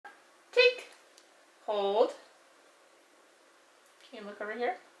hold. Can you look over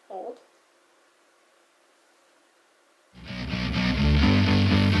here? Hold.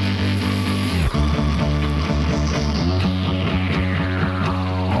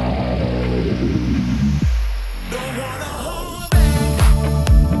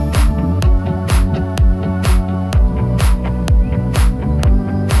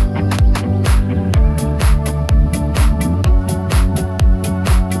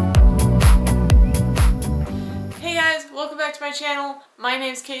 Channel. My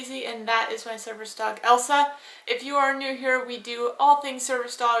name's Casey and that is my service dog Elsa. If you are new here, we do all things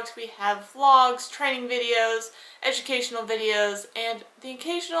service dogs. We have vlogs, training videos, educational videos, and the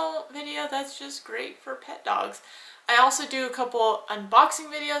occasional video that's just great for pet dogs. I also do a couple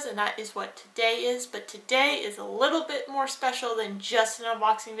unboxing videos, and that is what today is, but today is a little bit more special than just an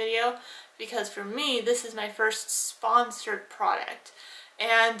unboxing video because for me this is my first sponsored product.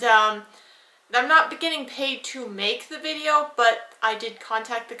 And I'm not getting paid to make the video, but I did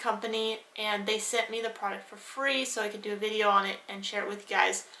contact the company and they sent me the product for free so I could do a video on it and share it with you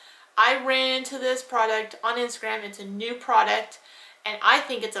guys. I ran into this product on Instagram. It's a new product and I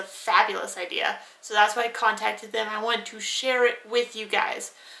think it's a fabulous idea. So that's why I contacted them. I wanted to share it with you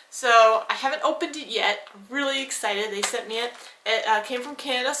guys. So I haven't opened it yet. I'm really excited. They sent me it. It came from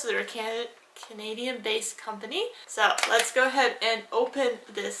Canada, so they're a Canadian-based company. So let's go ahead and open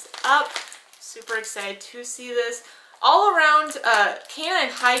this up. Super excited to see this. All around canine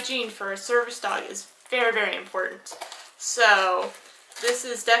hygiene for a service dog is very, very important. So this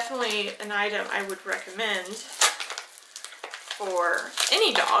is definitely an item I would recommend for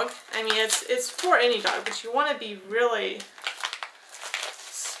any dog. I mean, it's for any dog, but you want to be really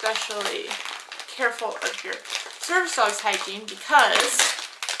especially careful of your service dog's hygiene because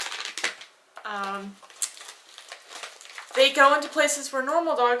they go into places where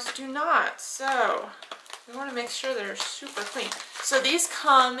normal dogs do not, so we want to make sure they're super clean. So these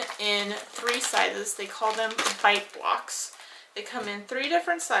come in 3 sizes. They call them BiteBlocks. They come in 3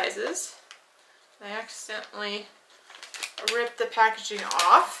 different sizes. I accidentally ripped the packaging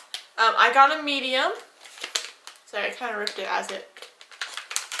off. I got a medium, so I kind of ripped it as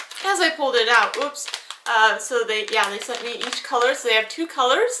I pulled it out. Oops. So they sent me each color. So they have 2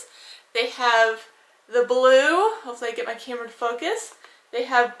 colors. They have the blue, hopefully I get my camera to focus. They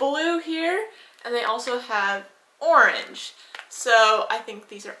have blue here, and they also have orange. So I think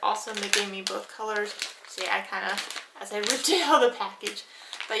these are awesome. They gave me both colors. See, I kind of, as I ripped it out of the package.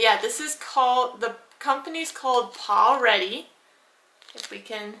 But yeah, this is called, the company's called Paw Ready. If we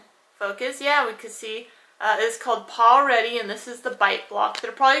can focus, yeah, we could see. It's called Paw Ready, and this is the BiteBlock.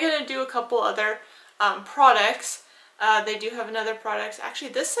 They're probably going to do a couple other products. They do have another product.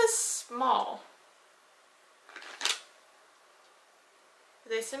 Actually, this says small.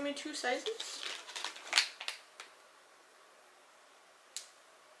 Did they send me 2 sizes?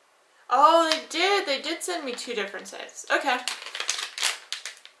 Oh, they did. They did send me 2 different sizes. Okay.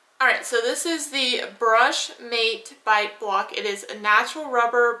 Alright, so this is the Brush Mate BiteBlock. It is a natural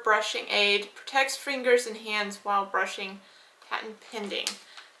rubber brushing aid. Protects fingers and hands while brushing, patent pending.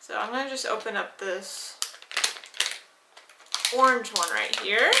 So I'm going to just open up this orange one right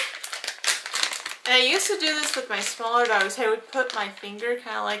here. And I used to do this with my smaller dogs. I would put my finger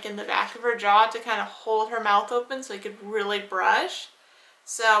kind of like in the back of her jaw to kind of hold her mouth open so I could really brush.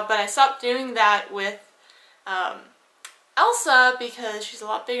 So, but I stopped doing that with Elsa because she's a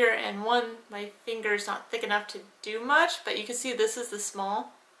lot bigger and one, my finger's not thick enough to do much, but you can see this is the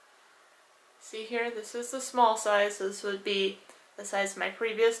small. See here, this is the small size, so this would be the size of my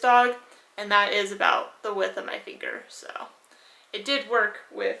previous dog, and that is about the width of my finger, so it did work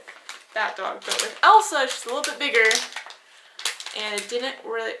with that dog, but with Elsa, she's a little bit bigger, and it didn't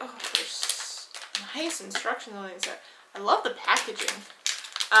really, oh, there's nice instructions on the inside. I love the packaging.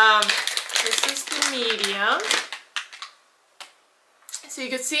 This is the medium. So you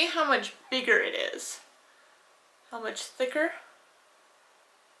can see how much bigger it is. How much thicker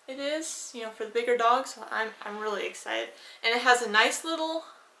it is, you know, for the bigger dogs. So I'm really excited. And it has a nice little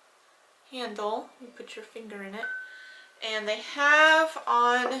handle. You put your finger in it. And they have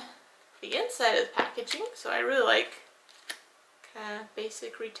on the inside of the packaging, so I really like kind of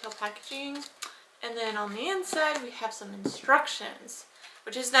basic retail packaging. And then on the inside we have some instructions,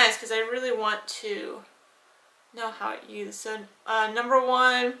 which is nice because I really want to know how it used. So number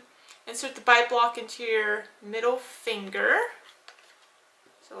 1, insert the BiteBlock into your middle finger.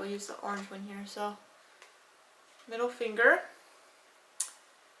 So we'll use the orange one here. So middle finger,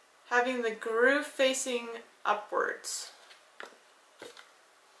 having the groove facing upwards.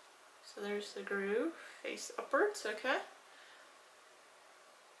 So there's the groove, face upwards, okay.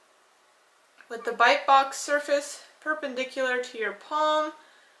 With the BiteBlock surface perpendicular to your palm,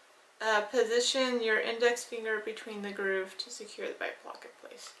 position your index finger between the groove to secure the BiteBlock in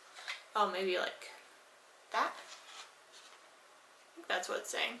place. Oh, maybe like that? I think that's what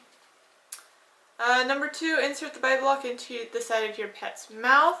it's saying. Number 2, insert the BiteBlock into the side of your pet's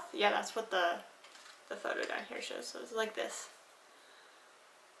mouth. Yeah, that's what the photo down here shows. So it's like this.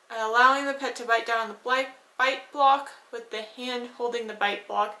 Allowing the pet to bite down on the BiteBlock with the hand holding the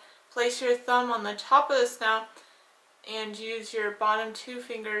BiteBlock. Place your thumb on the top of the snout and use your bottom 2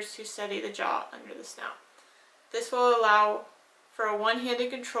 fingers to steady the jaw under the snout. This will allow for a one-handed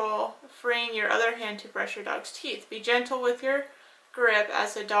control, freeing your other hand to brush your dog's teeth. Be gentle with your grip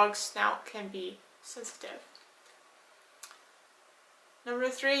as the dog's snout can be sensitive. Number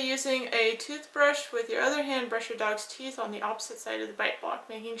 3, using a toothbrush with your other hand, brush your dog's teeth on the opposite side of the BiteBlock,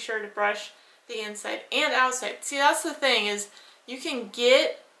 making sure to brush the inside and outside. See, that's the thing, is you can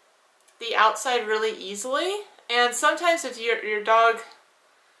get the outside really easily, and sometimes if your dog,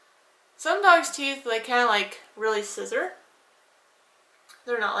 some dogs' teeth, they kind of like really scissor.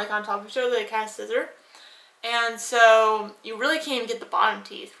 They're not like on top of each other, they kind of scissor. And so you really can't even get the bottom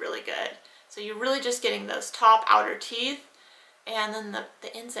teeth really good. So you're really just getting those top outer teeth, and then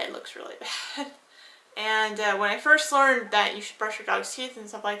the inside looks really bad. And when I first learned that you should brush your dog's teeth and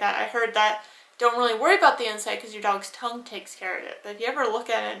stuff like that, I heard that don't really worry about the inside because your dog's tongue takes care of it. But if you ever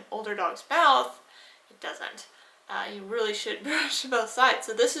look at an older dog's mouth, it doesn't. You really should brush both sides.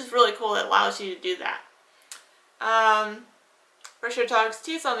 So this is really cool. It allows you to do that. Brush your dog's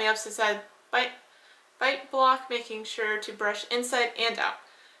teeth on the opposite side. BiteBlock, making sure to brush inside and out.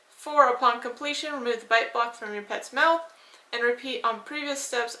 4, upon completion, remove the BiteBlock from your pet's mouth and repeat on previous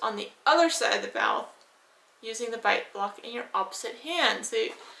steps on the other side of the mouth using the BiteBlock in your opposite hand. So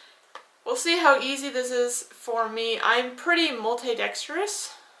we'll see how easy this is for me. I'm pretty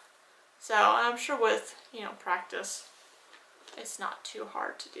multidextrous, so I'm sure with, practice, it's not too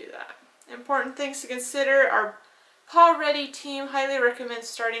hard to do that. Important things to consider are paw ready team highly recommends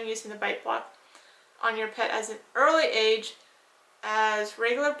starting using the BiteBlock on your pet at an early age, as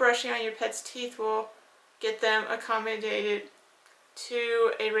regular brushing on your pet's teeth will get them accommodated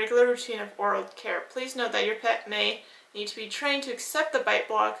to a regular routine of oral care. Please note that your pet may need to be trained to accept the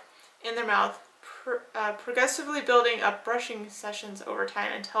BiteBlock in their mouth, progressively building up brushing sessions over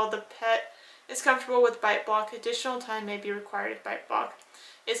time until the pet is comfortable with BiteBlock. Additional time may be required if BiteBlock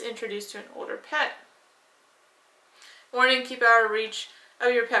is introduced to an older pet. Warning, keep out of reach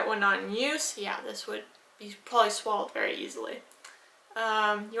of your pet when not in use. Yeah, this would be probably swallowed very easily.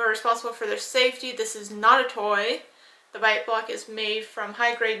 You are responsible for their safety. This is not a toy. The BiteBlock is made from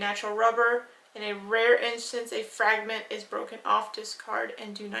high-grade natural rubber. In a rare instance, a fragment is broken off, discard,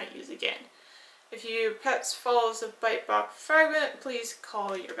 and do not use again. If your pet follows a BiteBlock fragment, please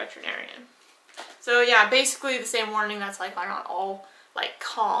call your veterinarian. So yeah, basically the same warning that's like on all like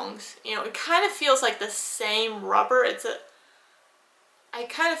Kongs. It kind of feels like the same rubber. I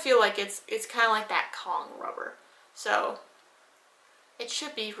kind of feel like it's kind of like that Kong rubber. So it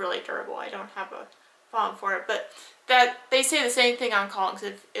should be really durable. I don't have a problem for it, but that they say the same thing on Kongs.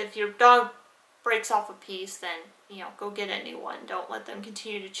 If your dog breaks off a piece, then go get a new one. Don't let them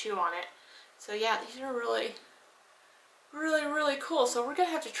continue to chew on it. So yeah, these are really, really, really cool. So we're gonna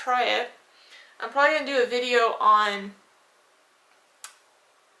have to try it. I'm probably gonna do a video on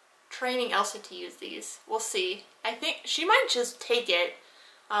training Elsa to use these. We'll see. I think she might just take it.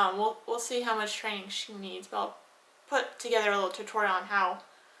 We'll see how much training she needs, but I'll put together a little tutorial on how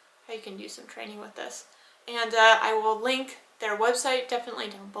you can do some training with this. And I will link their website definitely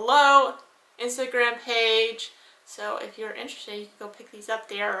down below, Instagram page. So if you're interested, you can go pick these up.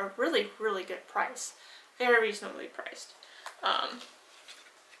 They are a really, really good price. Very reasonably priced.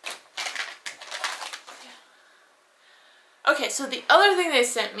 Okay, so the other thing they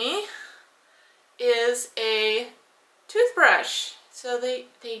sent me is a toothbrush. So they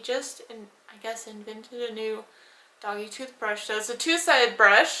just, I guess, invented a new doggy toothbrush. So it's a two-sided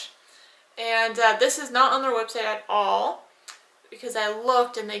brush, and this is not on their website at all because I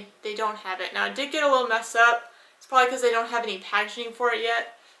looked and they don't have it. Now it did get a little messed up. It's probably because they don't have any packaging for it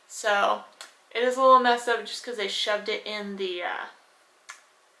yet. So it is a little messed up just because they shoved it in the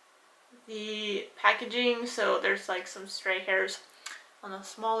packaging, so there's like some stray hairs on the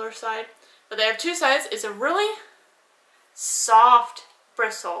smaller side. But they have two sides. It's a really soft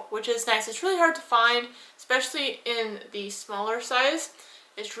bristle, which is nice. It's really hard to find, especially in the smaller size.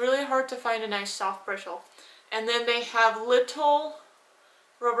 It's really hard to find a nice soft bristle. And then they have little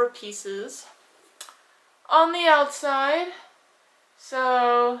rubber pieces on the outside.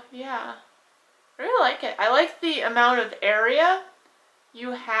 So yeah, I really like it. I like the amount of area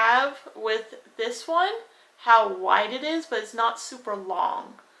you have with this one how wide it is, but it's not super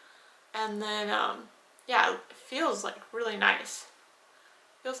long. And then, yeah, it feels like really nice.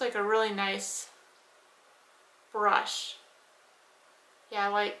 Feels like a really nice brush. Yeah,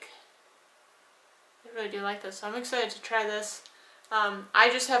 I really do like this. So I'm excited to try this. I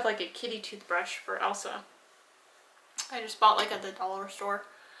just have like a kitty toothbrush for Elsa. I just bought like at the dollar store.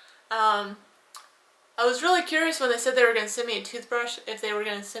 I was really curious when they said they were going to send me a toothbrush, if they were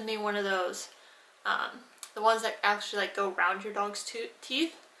going to send me one of those, the ones that actually like go around your dog's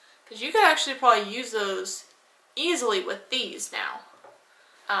teeth. Because you could actually probably use those easily with these now.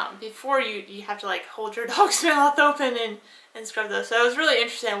 Before you have to like hold your dog's mouth open and scrub those. So I was really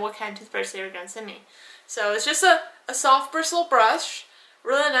interested in what kind of toothbrush they were going to send me. So it's just a soft bristle brush.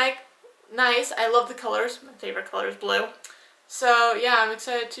 Really nice. I love the colors. My favorite color is blue. So yeah, I'm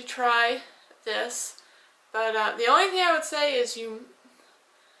excited to try this. But the only thing I would say is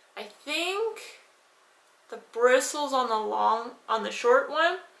I think the bristles on the short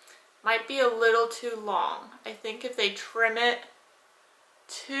one might be a little too long. I think if they trim it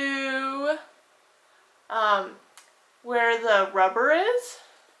to where the rubber is,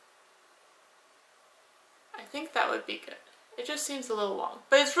 I think that would be good. It just seems a little long,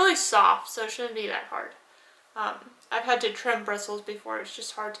 but it's really soft, so it shouldn't be that hard. I've had to trim bristles before. It's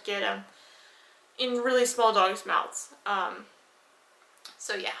just hard to get them in really small dogs' mouths.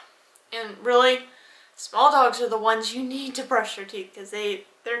 So yeah, and really, small dogs are the ones you need to brush their teeth because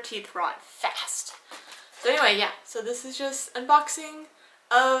their teeth rot fast. So anyway, yeah, so this is just unboxing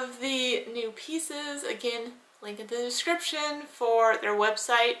of the new pieces. Again, link in the description for their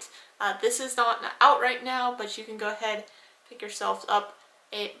website. This is not out right now, but you can go ahead, pick yourself up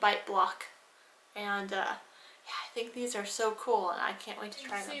a BiteBlock. And yeah, I think these are so cool, and I can't wait to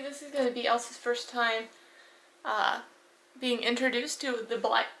try them. See, this is going to be Elsa's first time being introduced to the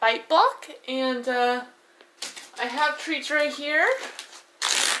BiteBlock, and I have treats right here.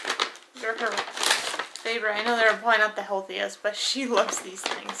 They're her favorite. I know they're probably not the healthiest, but she loves these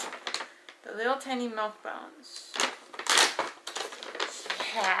things. The little tiny milk bones.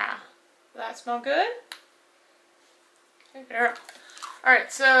 Yeah. Does that smell good? Good girl.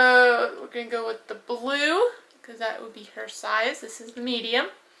 Alright, so we're going to go with the blue, because that would be her size. This is the medium.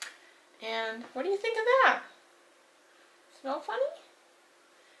 And what do you think of that? Smell funny?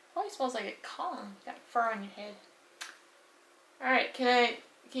 Probably smells like a Kong. Got fur on your head. Alright, can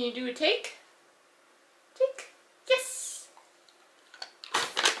you do a take? Take. Yes!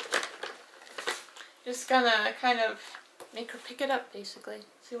 Just gonna kind of make her pick it up, basically.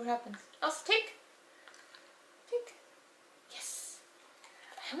 See what happens. Elsa, take. Take. Yes.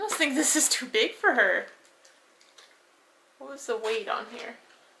 I almost think this is too big for her. What was the weight on here?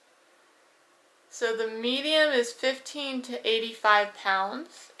 So the medium is 15 to 85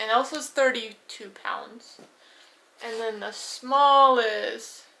 pounds, and Elsa's 32 pounds. And then the small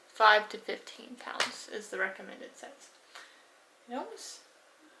is 5 to 15 pounds is the recommended size. It almost,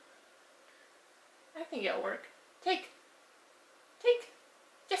 I think it'll work. Take. Take.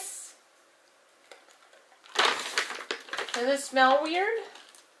 Yes. Does it smell weird?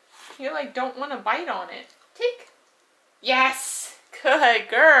 You like don't want to bite on it. Take. Yes. Good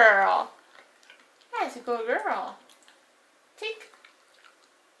girl. That's a good girl. Take.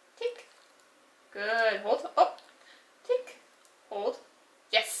 Take. Good. Hold. Oh. Take. Hold.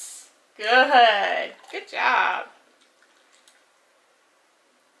 Yes. Good. Good job.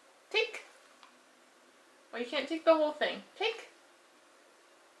 Take. Well, you can't take the whole thing. Take.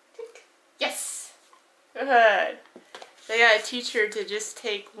 Take. Yes. Good. So I gotta teach her to just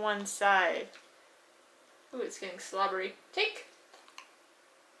take one side. Ooh, it's getting slobbery. Take.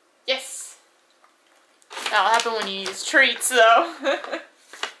 Yes. That'll happen when you use treats, though.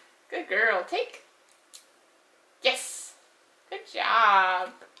 Good girl. Take. Yes. Good job.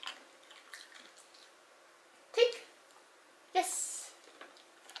 Take. Yes.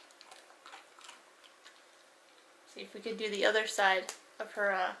 See if we could do the other side of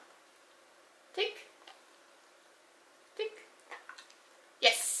her, take. Take.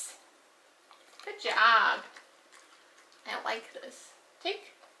 Yes. Good job. I like this.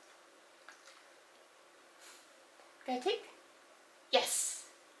 Take. Gotta take. Yes.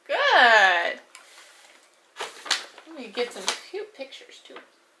 Good. Let me get some cute pictures too.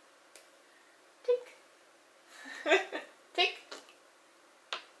 Take. Take.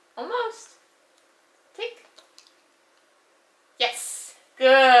 Almost. Take. Yes.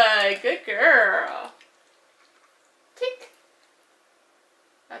 Good. Good girl. Take.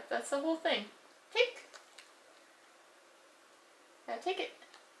 That's the whole thing. Take. Gotta take it.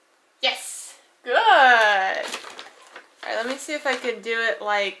 Yes. Good. Alright, let me see if I can do it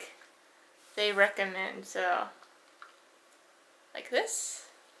like they recommend. So, like this.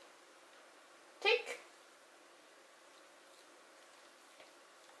 Tick.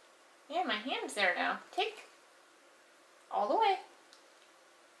 Yeah, my hand's there now. Tick. All the way.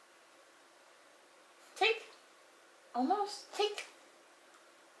 Tick. Almost. Tick.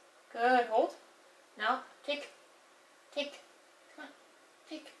 Good. Hold. No. Tick. Tick. Come on.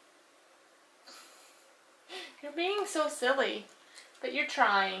 Tick. You're being so silly. But you're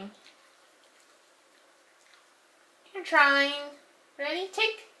trying. You're trying. Ready?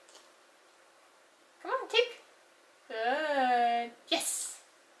 Tick. Come on. Tick. Good. Yes.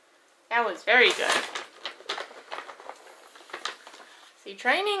 That was very good. See,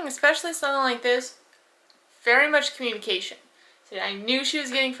 training, especially something like this, very much communication. So I knew she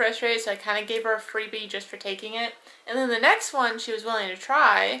was getting frustrated, so I kind of gave her a freebie just for taking it. And then the next one she was willing to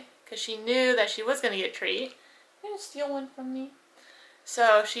try, because she knew that she was going to get a treat. You're going to steal one from me.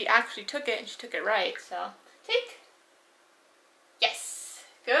 So she actually took it, and she took it right. So, take. Yes.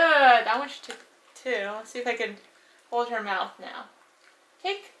 Good. That one she took too. Let's see if I can hold her mouth now.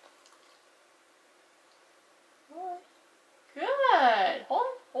 Take. Good. Hold.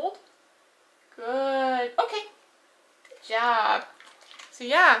 Hold. Good. Okay. Good job. So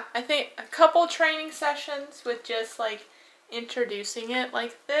yeah, I think a couple training sessions with just like introducing it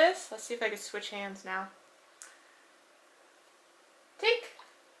like this. Let's see if I can switch hands now. Tick.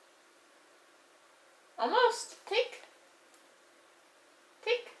 Almost. Tick.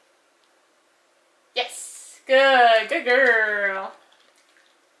 Tick. Yes. Good. Good girl.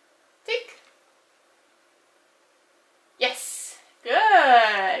 Tick. Yes.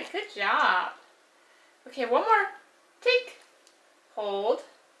 Good. Good job. Okay, one more. Tick. Hold.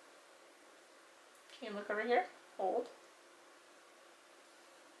 Can you look over here? Hold.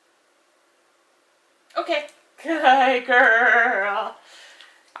 Okay. Good girl.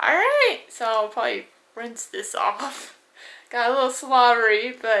 Alright, so I'll probably rinse this off. Got a little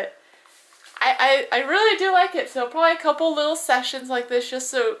slobbery, but I really do like it. So probably a couple little sessions like this just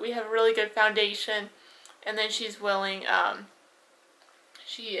so we have a really good foundation. And then she's willing,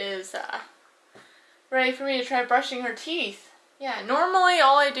 she is ready for me to try brushing her teeth. Yeah, normally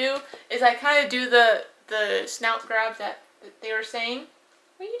all I do is I kind of do the snout grab that they were saying.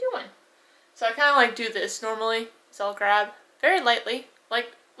 What are you doing? So I kind of like do this normally. So I'll grab very lightly,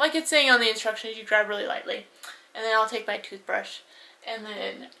 like it's saying on the instructions, you grab really lightly. And then I'll take my toothbrush and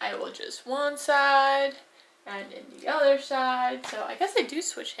then I will just one side and then the other side. So I guess I do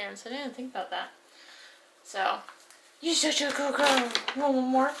switch hands. I didn't think about that. So, you're such a good girl. You want one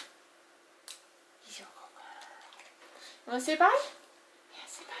more? You're so good girl. You want to say bye? Yeah,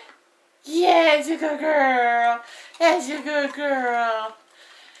 say bye. Yeah, it's a good girl. That's a good girl.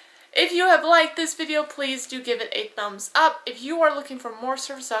 If you have liked this video, please do give it a thumbs up. If you are looking for more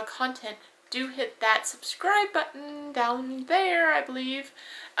Service Dog content, do hit that subscribe button down there, I believe.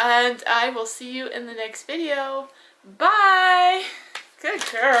 And I will see you in the next video. Bye! Good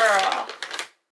girl.